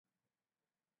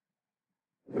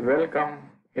Welcome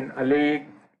in Alyque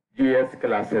GS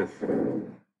classes.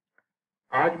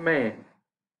 आज मैं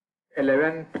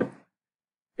 11th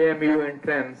MU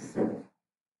entrance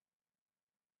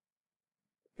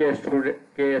के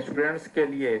स्टूडेंट्स के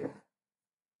लिए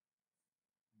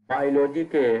बायोलॉजी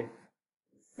के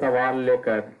सवाल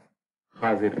लेकर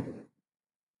हाजिर हूँ।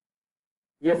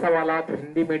 ये सवालात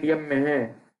हिंदी मीडियम में हैं।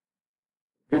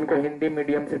 जिनको हिंदी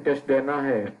मीडियम से टेस्ट देना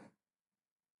है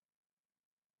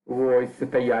वो इससे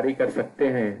तैयारी कर सकते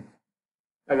हैं।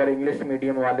 अगर इंग्लिश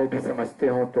मीडियम वाले भी समझते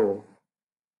हो तो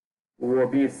वो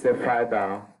भी इससे फायदा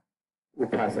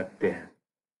उठा सकते हैं।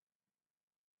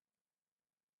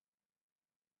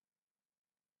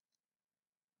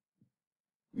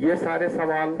 ये सारे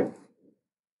सवाल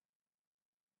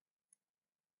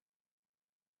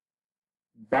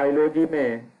बायोलॉजी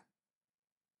में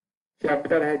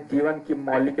चैप्टर है जीवन की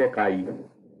मौलिक इकाई,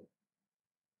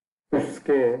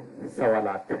 उसके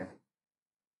सवालात हैं।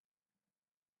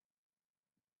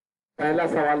 पहला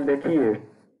सवाल देखिए,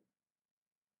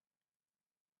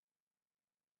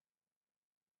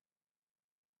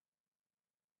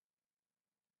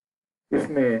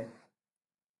 इसमें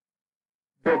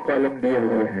दो कॉलम दिए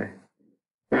हुए हैं,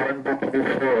 1 2 3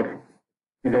 4,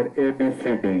 इधर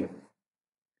ABCD।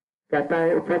 कहता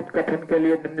है उपरोक्त कथन के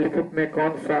लिए निम्नलिखित में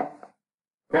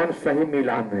कौन सही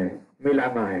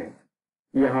मिलाना है।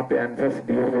 यहाँ पे आंसर्स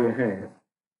दिए हुए हैं।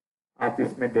 आप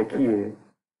इसमें देखिए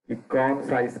कि कौन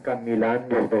सा इसका मिलान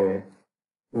जो है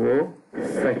वो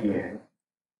सही है।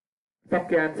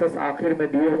 सबके आंसर्स आखिर में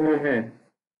दिए हुए हैं।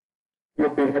 ये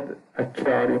बेहद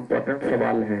अच्छा और इम्पोर्टेंट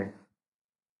सवाल हैं।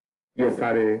 ये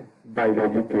सारे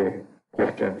बायोलॉजी के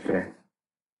क्वेश्चंस हैं।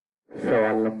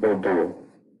 सवाल नंबर 2,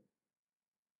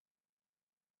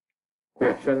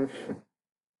 क्वेश्चंस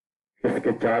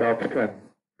इसके 4 ऑप्शन।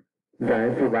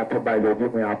 जाहिर सी बात है बायोलॉजी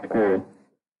में आपको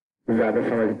ज्यादा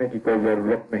समझने की कोई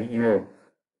जरूरत नहीं है,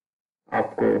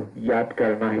 आपको याद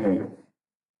करना ही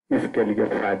इसके लिए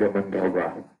फायदेमंद होगा।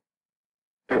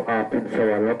 तो आप इन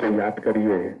सवालों को याद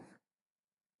करिए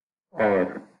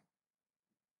और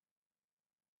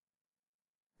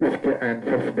इसके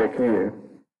आंसर्स देखिए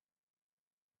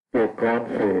कि कौन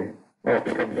से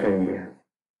ऑप्शन सही है।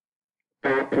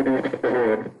 2 3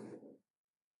 4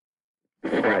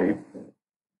 5।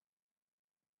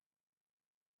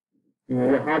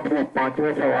 यहाँ भी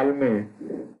 5वें सवाल में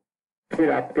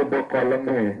फिर आपके 2 कॉलम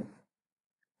हैं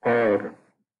और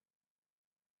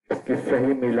इसकी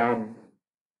सही मिलान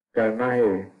करना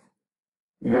है।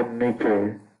 ये नीचे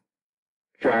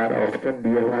 4 ऑप्शन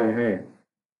दिए हुए हैं।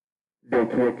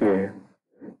 देखिए कि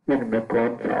इनमें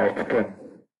कौन सा ऑप्शन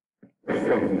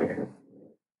सही है।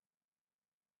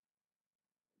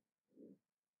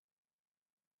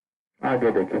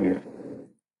 आगे देखिए,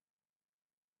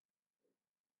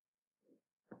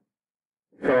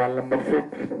 सवाल नंबर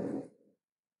 6,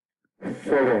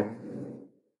 7,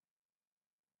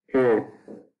 8।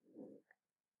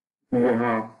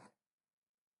 यहाँ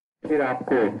फिर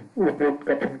आपको उपयुक्त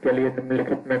कथन के लिए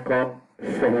निम्नलिखित में कौन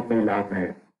सही मिलान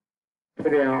है।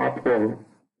 फिर यहाँ आपको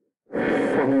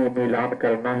सही मिलान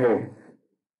करना है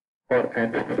और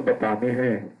आंसर्स बताने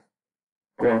हैं।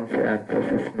 कौन से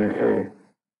आंसर्स इसमें से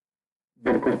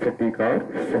बिल्कुल सटीक और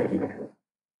सही है।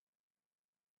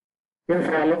 इन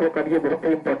सवालों को करिए, बहुत ही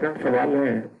इंपॉर्टेंट सवाल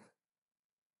हैं।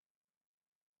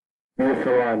 ये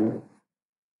सवाल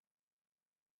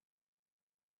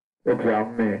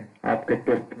एग्जाम में आपके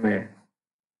टेस्ट में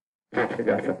पूछे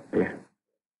जा सकते हैं।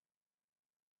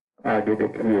 आगे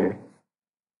देखिए,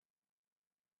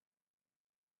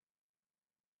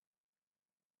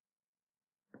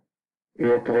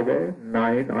 एट हो गए,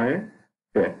 9 आए,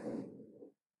 10।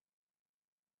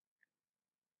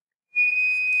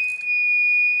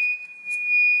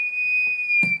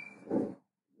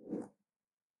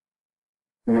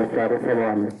 ये सारे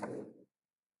सवाल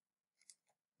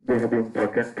बेहद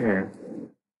इंपॉर्टेंट हैं।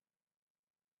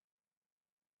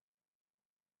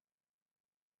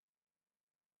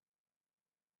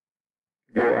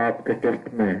 जो आपके टेस्ट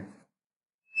में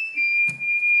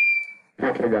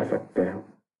पूछे जा सकते हैं।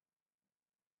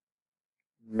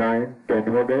 9 10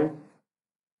 हो गए।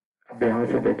 अब यहां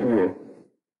से देखिए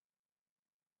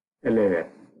 11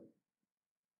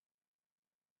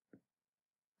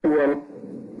 12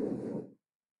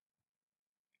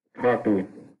 13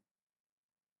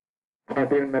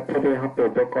 13 में फिर यहाँ पे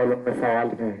 2 कॉलम में सवाल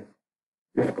हैं।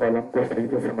 इस कॉलम को सही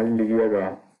से समझ लीजिएगा।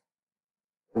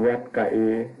 1 का A,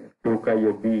 2 का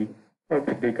ये B और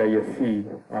 3 का ये C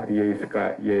और ये इसका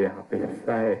ये यहाँ पे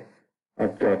हिस्सा है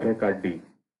और चौथे का D।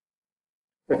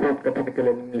 उपरोक्त कथन के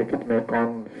लिए निम्नलिखित में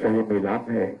कौन सही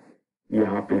मिलान है।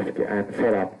 यहाँ पे इसके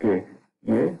आंसर आपके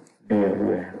ये दिए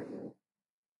हुए हैं।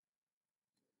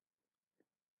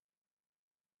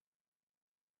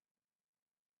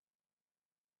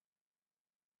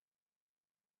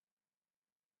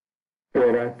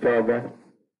 13, 14,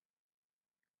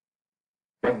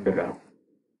 15।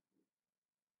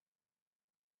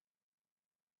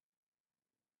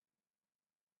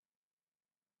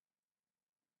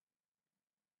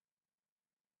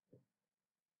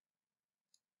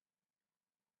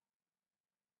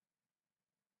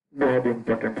 बहुत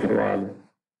इंपॉर्टेंट सवाल।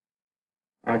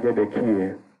 आगे देखिए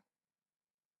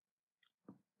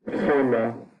 16,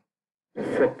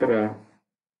 17,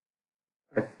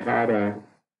 18,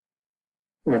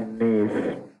 19,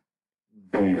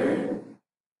 20।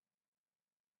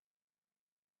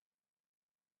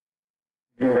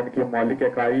 जीवन की मौलिक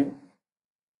इकाई,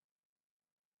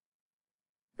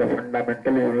 the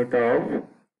fundamental unit of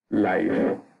life.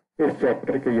 इस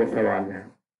चैप्टर के ये सवाल हैं।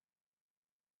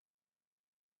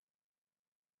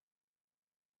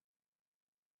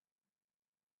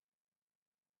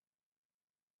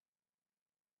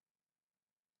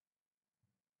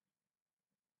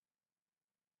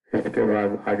 इसके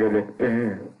बाद आगे देखते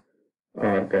हैं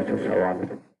और कैसे सवाल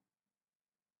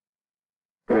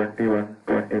 21,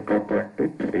 22,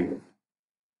 23।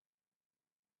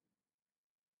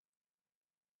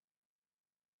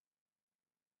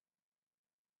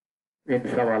 इन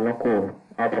सवालों को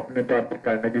आप अपने तौर पर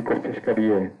करने की कोशिश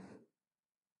करिए।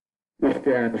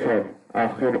 इसके आंसर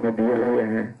आखिर में दिए हुए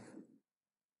हैं।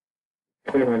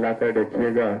 फिर मिलाकर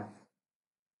देखिएगा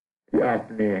कि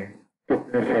आपने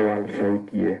कितने सवाल सही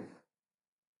किए,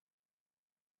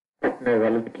 कितने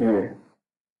गलत किए,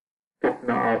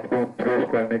 कितना आपको इम्प्रूव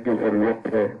करने की जरूरत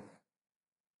है।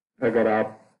 अगर आप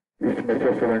इसमें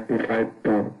से 75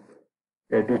 to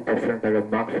 80% अगर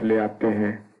मार्क्स ले आते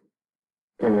हैं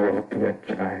तो बहुत ही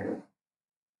अच्छा है।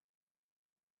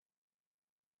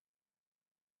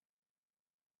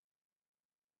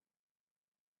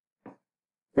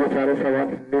 ये सारे सवाल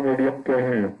हिंदी मीडियम के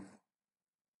हैं।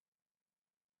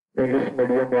 इंग्लिश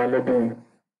मीडियम वाले भी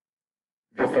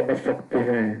जो समझ सकते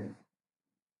हैं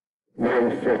वो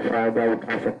इससे फायदा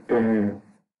उठा सकते हैं।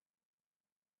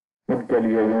 उनके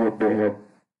लिए वो बेहद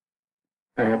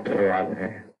अहम सवाल है,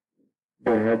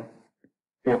 बेहद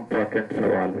इम्पोर्टेंट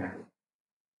सवाल है।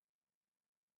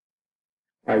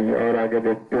 आइए और आगे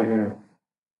देखते हैं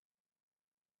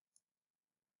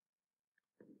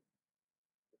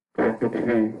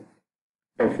 23।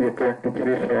 बस ये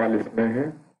 23 सवाल इसमें है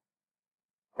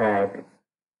और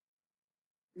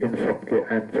इन सब के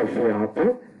आंसर्स यहाँ पे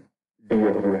दिए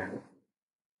हुए हैं।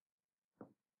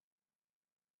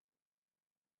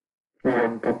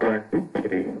 1 to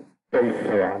 23 23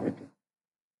 सवाल।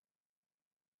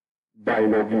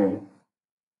 बायोलॉजी,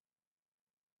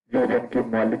 जीवन की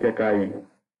मौलिक इकाई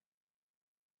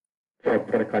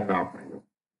चैप्टर का नाम है।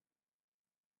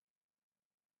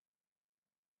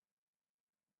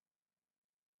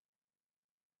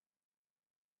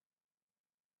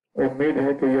 उम्मीद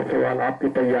है कि ये सवाल आपकी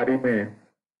तैयारी में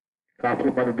काफी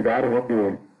मददगार होंगे।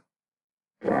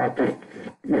 तो आप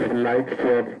इस लाइक,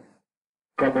 शेयर,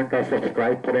 कमेंट और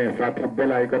सब्सक्राइब करें। साथ ही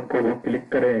बेल आइकन को भी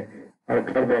क्लिक करें और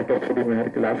घर बैठे फ्री में हर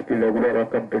क्लास की रेगुलर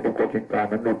और कम्पिटिटिव कोचिंग का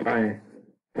आनंद उठाएं।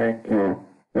 Thank you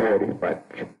very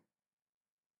much.